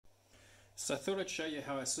So I thought I'd show you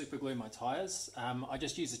how I super glue my tyres. I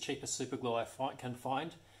just use the cheapest super glue I can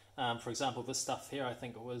find. For example, this stuff here, I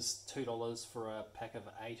think it was $2 for a pack of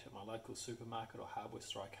 8 at my local supermarket or hardware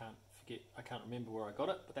store. I can't remember where I got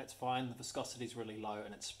it, but that's fine. The viscosity is really low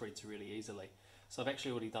and it spreads really easily. So I've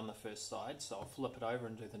actually already done the first side, so I'll flip it over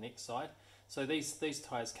and do the next side. So these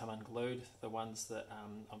tyres come unglued, the ones that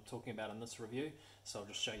I'm talking about in this review. So I'll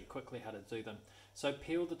just show you quickly how to do them. So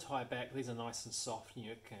peel the tyre back, these are nice and soft and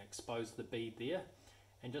you can expose the bead there.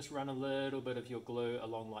 And just run a little bit of your glue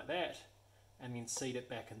along like that and then seat it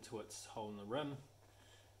back into its hole in the rim.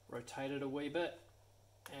 Rotate it a wee bit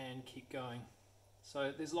and keep going.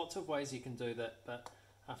 So there's lots of ways you can do that, but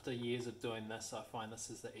after years of doing this, I find this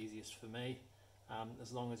is the easiest for me.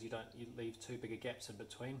 As long as you leave too big a gaps in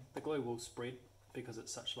between. The glue will spread because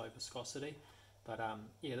it's such low viscosity, but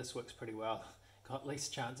yeah, this works pretty well. Got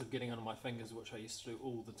least chance of getting onto my fingers, which I used to do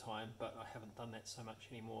all the time, but I haven't done that so much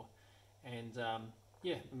anymore. And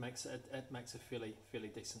yeah, it makes a fairly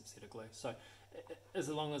decent set of glue. So as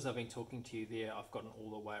long as I've been talking to you there, I've gotten all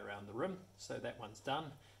the way around the rim, so that one's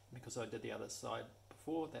done. Because I did the other side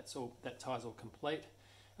before, that tie's all complete,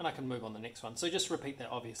 and I can move on to the next one. So just repeat that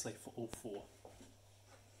obviously for all four.